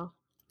game though.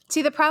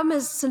 See, the problem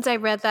is since I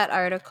read that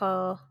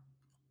article,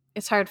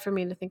 it's hard for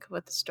me to think of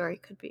what the story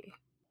could be.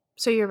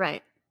 So you're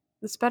right.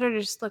 It's better to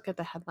just look at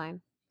the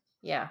headline.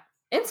 Yeah.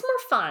 It's more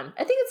fun.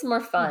 I think it's more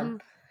fun Hmm.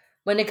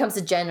 when it comes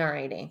to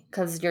generating,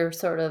 because you're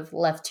sort of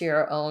left to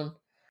your own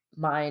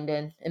mind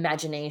and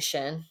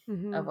imagination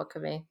Hmm. of what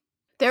could be.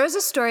 There was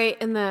a story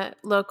in the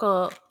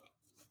local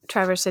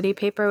Traverse City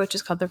paper, which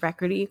is called the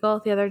Record Eagle,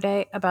 the other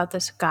day about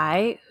this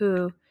guy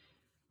who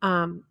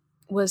um,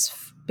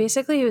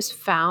 basically he was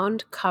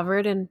found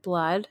covered in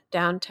blood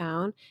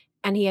downtown,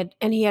 and he had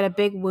a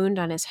big wound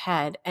on his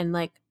head, and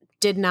like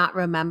did not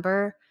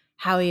remember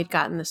how he had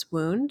gotten this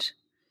wound,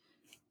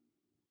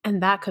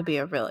 and that could be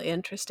a really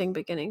interesting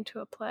beginning to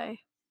a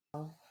play.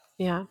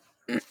 Yeah,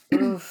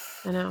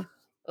 Oof. I know.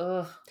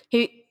 Ugh.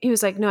 He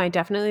was like, no, I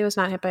definitely was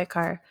not hit by a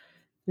car.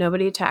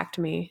 Nobody attacked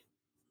me,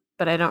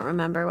 but I don't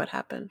remember what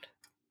happened.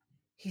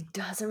 He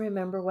doesn't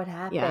remember what Yeah,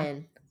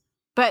 happened.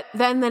 but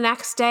then the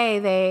next day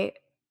they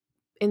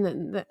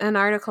in an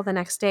article the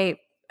next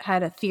day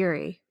had a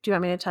theory. Do you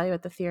want me to tell you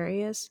what the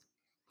theory is?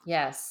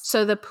 Yes.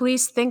 So the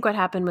police think what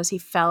happened was he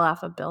fell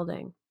off a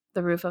building,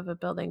 the roof of a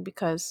building,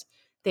 because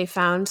they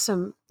found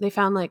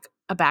like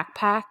a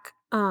backpack,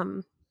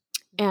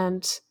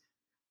 and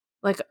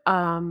like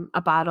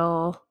a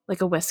bottle,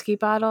 like a whiskey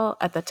bottle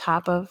at the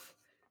top of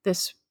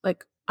this,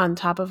 like on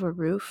top of a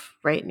roof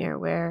right near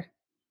where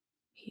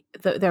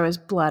there was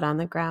blood on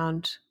the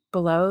ground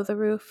below the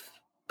roof,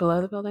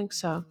 below the building.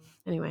 So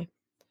anyway,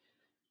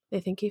 they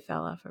think he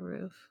fell off a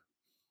roof.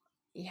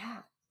 Yeah.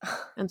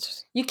 And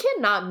You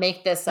cannot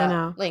make this I up.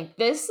 know. Like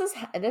this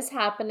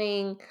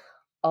happening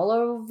all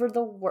over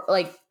the world.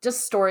 Like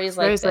just stories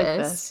like Stories like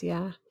this. this,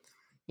 yeah.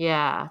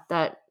 Yeah,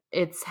 that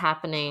it's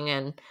happening,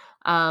 and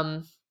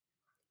um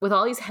with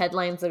all these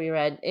headlines that we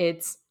read,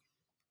 that's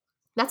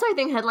why I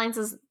think headlines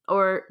is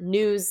or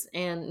news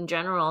and in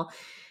general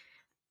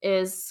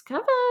is kind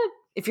of a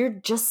if you're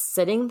just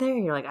sitting there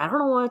and you're like, I don't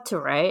know what to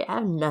write, I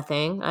have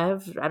nothing. I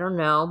don't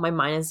know. My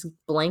mind is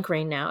blank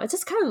right now. It's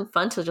just kind of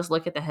fun to just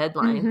look at the Mhm.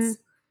 headlines.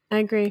 I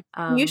agree.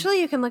 Um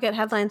Usually you can look at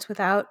headlines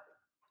without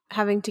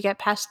having to get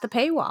past the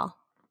paywall.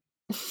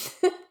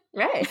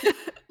 right.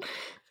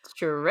 It's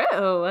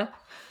true.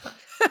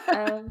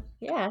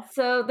 Yeah,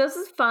 so this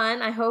is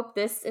fun. I hope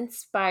this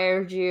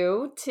inspired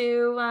you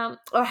to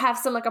or have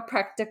some like a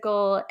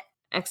practical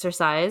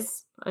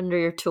exercise under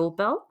your tool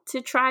belt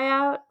to try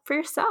out for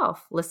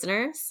yourself,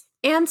 listeners.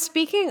 And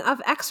speaking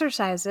of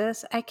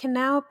exercises, I can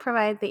now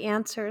provide the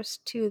answers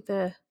to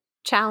the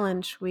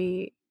challenge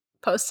we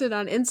posted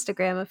on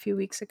Instagram a few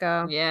weeks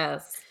ago.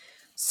 Yes.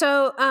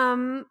 So,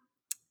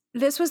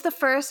 this was the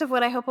first of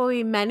what I hope will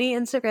be many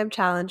Instagram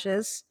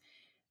challenges.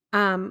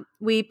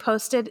 We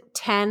posted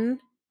 10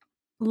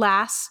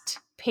 last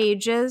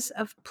pages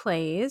of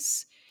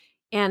plays,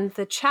 and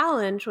the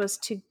challenge was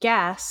to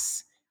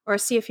guess or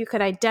see if you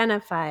could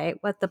identify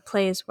what the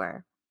plays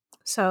were.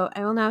 So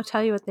I will now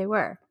tell you what they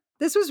were.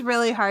 This was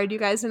really hard, you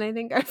guys, and I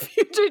think our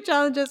future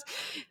challenges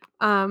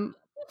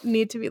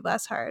need to be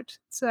less hard.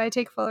 So I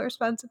take full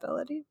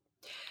responsibility.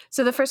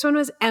 So the first one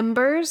was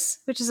Embers,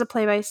 which is a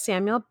play by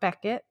Samuel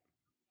Beckett.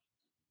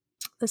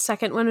 The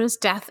second one was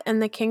Death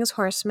and the King's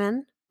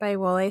Horseman by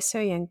Wole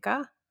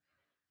Soyinka.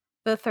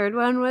 The third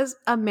one was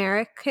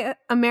America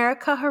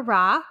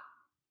Hurrah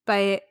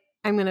by,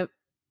 I'm going to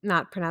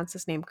not pronounce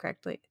this name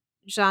correctly,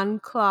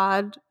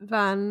 Jean-Claude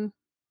Van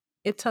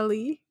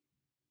Italy.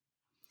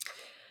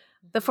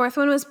 The fourth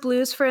one was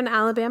Blues for an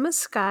Alabama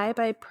Sky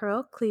by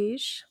Pearl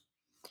Clige.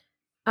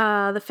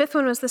 The fifth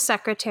one was The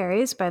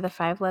Secretaries by the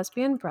Five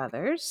Lesbian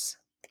Brothers.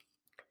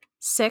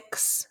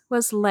 6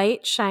 was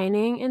Light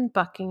Shining in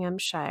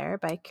Buckinghamshire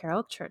by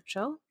Carol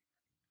Churchill.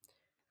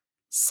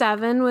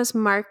 7 was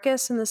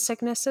Marcus and the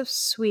Sickness of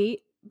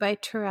Sweet by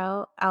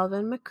Terrell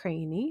Alvin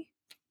McCraney.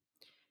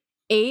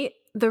 8,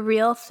 The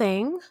Real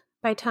Thing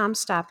by Tom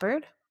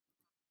Stoppard.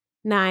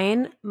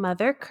 9,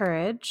 Mother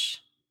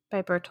Courage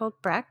by Bertolt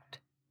Brecht.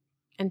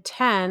 And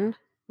 10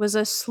 was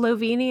a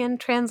Slovenian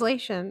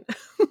translation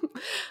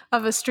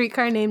of A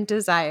Streetcar Named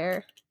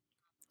Desire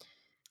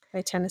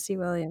by Tennessee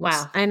Williams.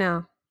 Wow. I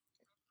know.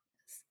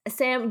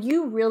 Sam,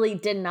 you really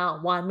did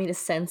not want me to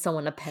send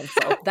someone a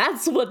pencil.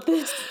 That's what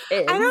this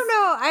is. I don't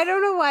know. I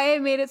don't know why I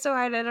made it so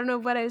hard. I don't know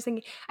what I was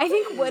thinking. I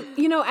think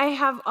I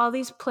have all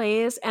these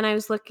plays and I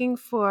was looking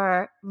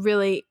for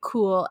really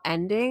cool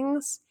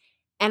endings.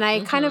 And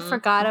I kind of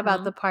forgot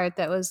about the part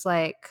that was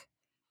like,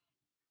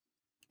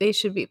 they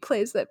should be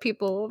plays that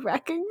people will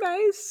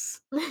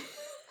recognize.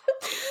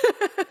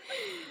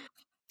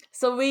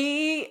 So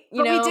we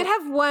did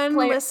have one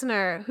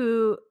listener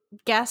who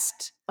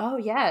guessed. Oh,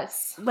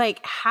 yes.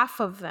 Like half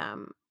of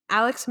them.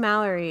 Alex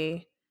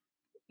Mallory,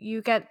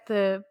 you get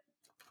the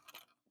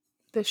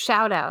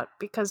shout out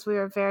because we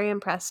were very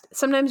impressed.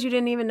 Sometimes you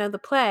didn't even know the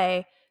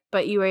play,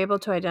 but you were able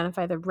to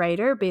identify the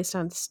writer based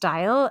on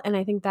style. And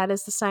I think that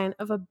is the sign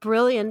of a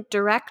brilliant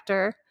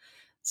director.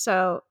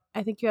 So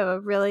I think you have a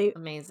really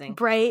amazing,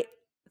 bright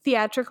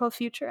theatrical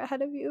future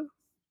ahead of you.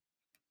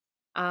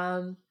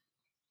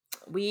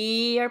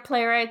 We are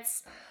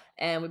playwrights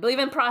and we believe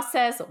in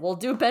process. We'll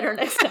do better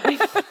next time.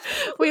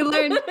 we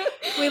learned,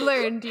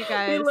 you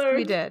guys.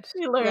 We did.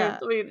 We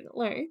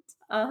learned.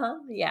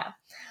 Yeah.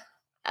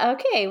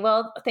 Okay,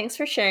 well, thanks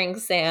for sharing,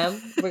 Sam.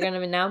 We're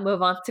gonna now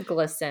move on to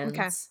glistens.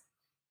 Okay.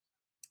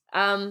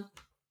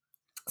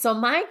 So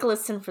my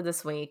glisten for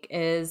this week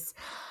is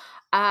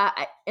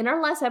in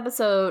our last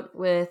episode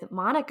with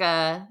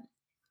Monica,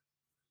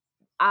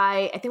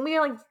 I think we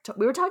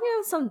were talking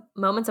about some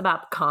moments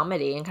about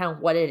comedy and kind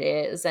of what it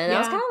is, and I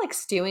was kind of like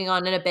stewing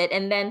on it a bit,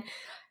 and then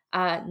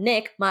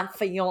Nick, my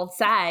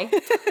fiance,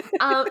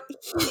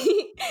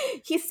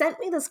 he sent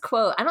me this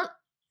quote. I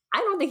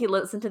don't think he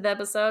listened to the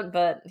episode,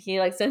 but he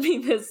like sent me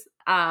this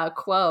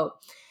quote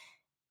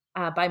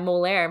by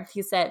Molière.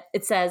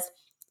 It says,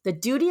 "The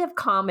duty of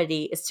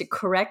comedy is to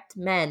correct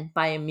men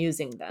by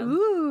amusing them."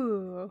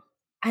 Ooh.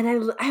 And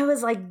I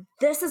was like,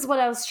 this is what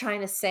I was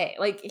trying to say.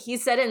 Like, he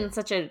said it in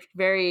such a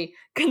very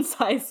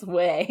concise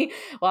way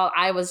while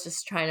I was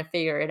just trying to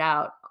figure it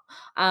out.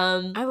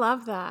 I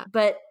love that.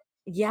 But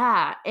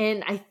yeah,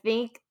 and I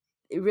think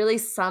it really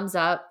sums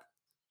up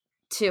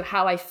to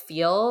how I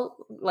feel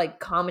like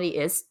comedy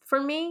is for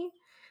me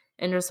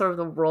and just sort of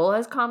the role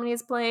as comedy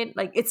is played.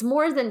 Like, it's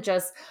more than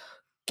just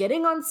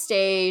getting on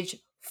stage,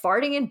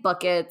 farting in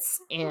buckets,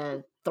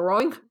 and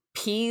throwing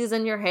peas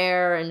in your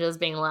hair and just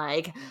being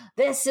like,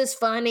 this is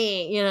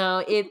funny.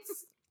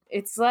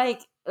 It's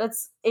like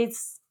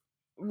it's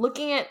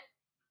looking at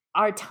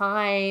our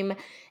time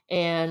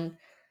and,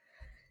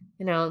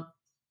 you know,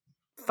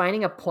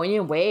 finding a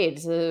poignant way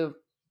to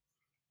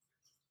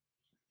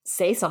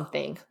say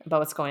something about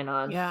what's going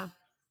on. Yeah.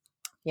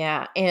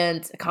 Yeah,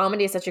 and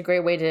comedy is such a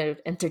great way to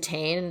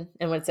entertain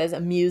and what it says,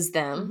 amuse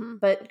them, Hmm.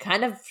 but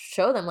kind of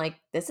show them like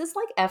this is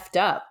like effed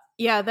up,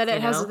 Yeah, that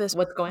it has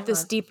what's going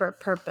this on. deeper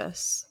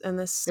purpose and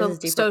this This is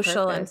deeper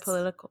social and purpose.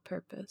 political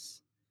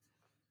purpose.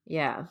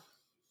 Yeah.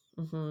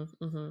 Hmm.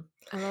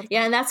 I love Yeah,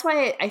 that. and that's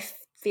why I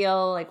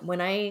feel like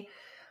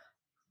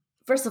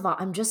first of all,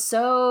 I'm just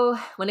so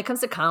when it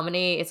comes to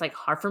comedy, it's like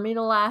hard for me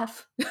to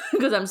laugh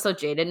because I'm so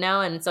jaded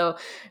now. And so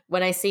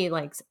when I see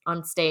like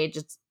on stage,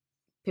 it's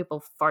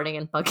people farting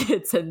in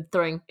buckets and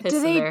throwing Do piss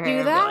in they their do hair and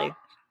be that? like,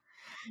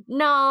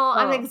 no,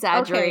 I'm Oh, okay.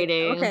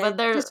 exaggerating, Okay. but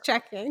they're Just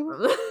checking.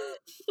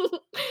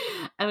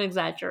 I'm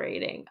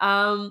exaggerating.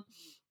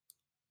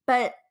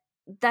 But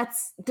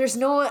there's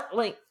no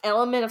like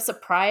element of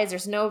surprise.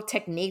 There's no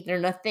technique.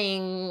 There's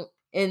nothing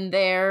in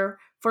there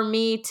for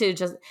me to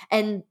just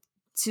and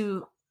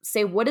to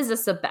say what is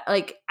this about.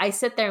 Like I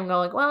sit there and go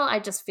like, well, I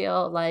just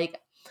feel like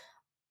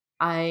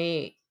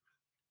I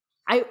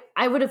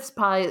I would have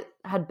probably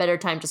had better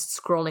time just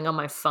scrolling on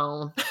my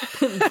phone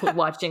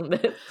watching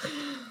this.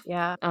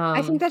 Yeah.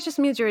 I think Um, that just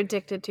means you're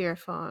addicted to your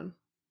phone.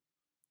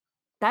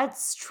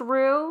 that's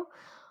true.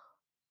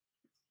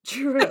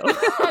 True.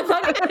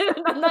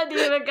 I'm not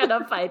even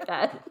gonna fight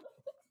that.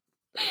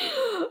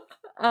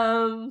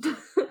 Um,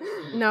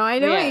 No, I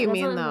but know what yeah, you that's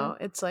mean what. though.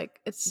 It's like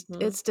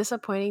Mhm. it's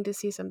disappointing to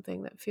see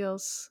something that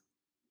feels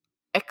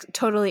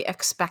totally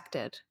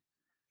expected.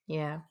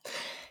 Yeah,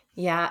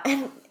 yeah,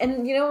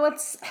 and you know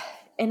what's,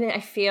 and I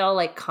feel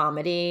like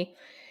comedy,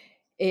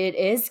 it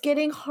is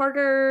getting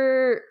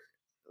harder,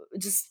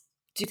 just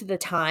due to the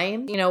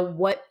time. You know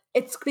what?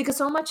 It's because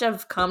so much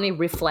of comedy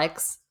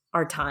reflects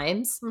our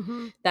times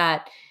Hmm.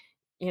 that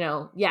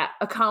yeah,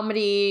 a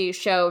comedy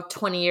show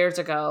 20 years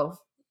ago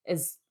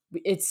is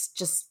it's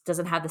just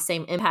doesn't have the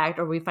same impact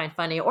or we find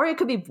funny or it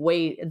could be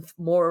way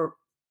more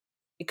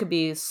it could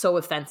be so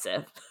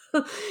offensive.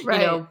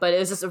 Right. But it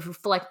was just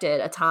reflected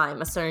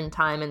a certain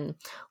time and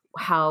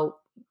how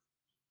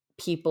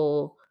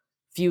people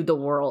viewed the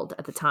world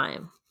at the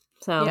time.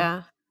 So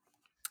Yeah.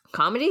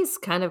 comedy's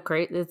kind of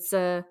great. It's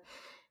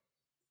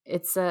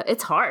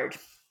hard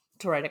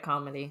to write a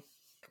comedy.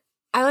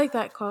 I like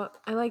that quote.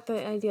 I like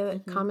the idea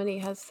that Hmm. comedy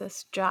has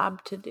this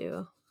job to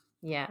do.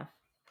 Yeah.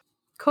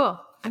 Cool.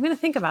 I'm going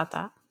to think about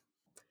that.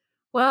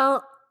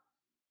 Well,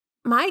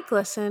 my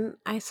glisten,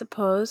 I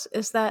suppose,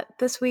 is that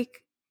this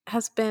week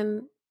has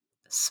been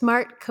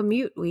Smart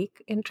Commute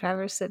Week in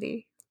Traverse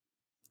City.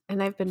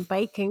 And I've been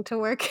biking to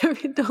work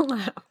every don't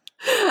laugh.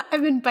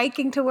 I've been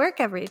biking to work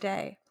every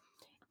day.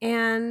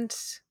 And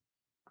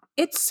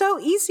it's so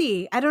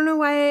easy. I don't know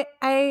why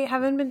I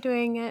haven't been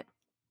doing it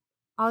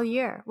all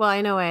year. Well,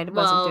 I know I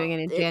wasn't doing Well,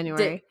 it in it did.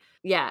 January.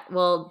 Yeah.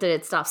 Well, did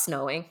it stop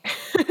snowing?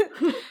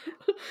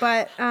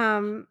 But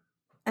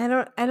I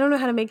don't know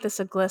how to make this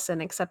a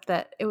glisten except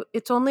that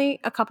it's only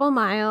a couple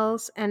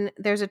miles and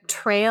there's a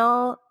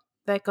trail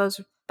that goes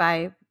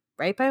by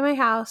right by my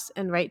house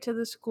and right to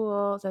the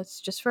school that's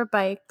just for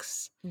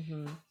bikes.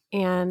 Hmm.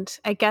 And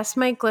I guess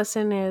my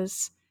glisten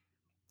is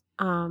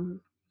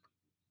um,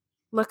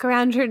 look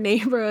around your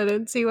neighborhood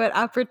and see what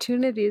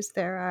opportunities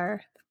there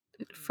are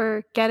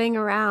for getting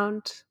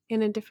around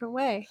in a different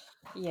way.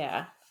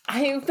 Yeah.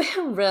 I've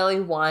been really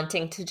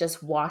wanting to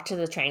just walk to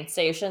the train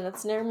station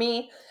that's near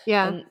me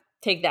Yeah. and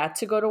take that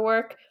to go to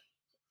work.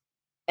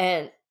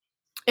 And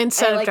I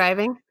Instead of like,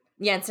 driving.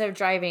 yeah, instead of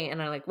driving,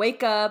 and I like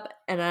wake up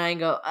and I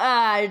go,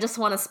 I just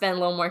want to spend a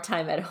little more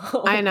time at I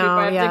home before know.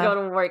 I have to Yeah. go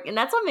to work. And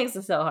that's what makes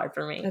it so hard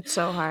for me. It's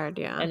so hard.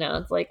 I Yeah. know.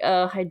 It's like,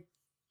 oh, I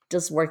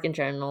just work in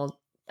general.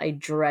 I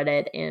dread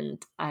it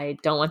and I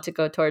don't want to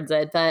go towards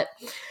it.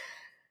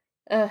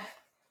 Uh,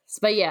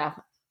 but yeah,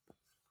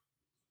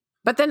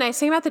 But the nice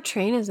thing about the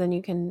train is then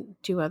you can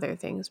do other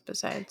things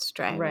besides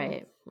driving.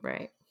 right,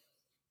 right.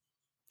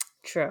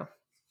 True.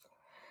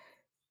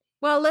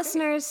 Well,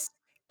 listeners,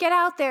 get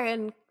out there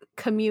and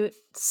commute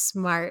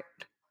smart.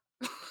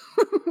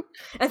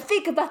 And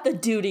think about the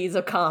duties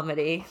of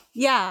comedy.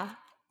 Yeah.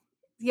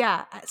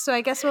 Yeah. So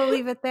I guess we'll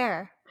leave it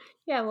there.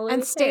 Yeah, we'll leave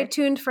And it stay there.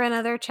 tuned for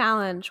another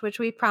challenge, which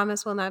we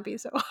promise will not be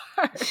so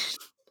hard.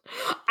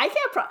 I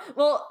can't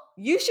well,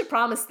 you should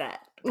promise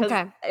that because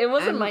Okay. it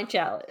wasn't I'm my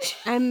challenge.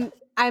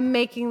 I'm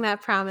making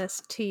that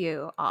promise to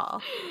you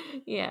all.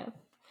 Yeah.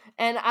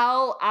 And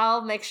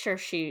I'll make sure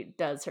she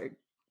does her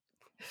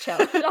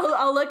challenge.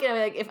 I'll look at it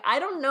like if I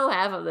don't know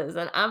half of this,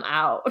 then I'm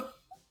out.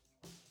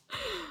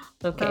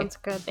 Okay. Sounds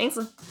good. Thanks.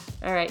 All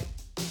right.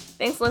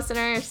 Thanks,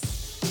 listeners.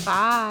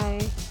 Bye.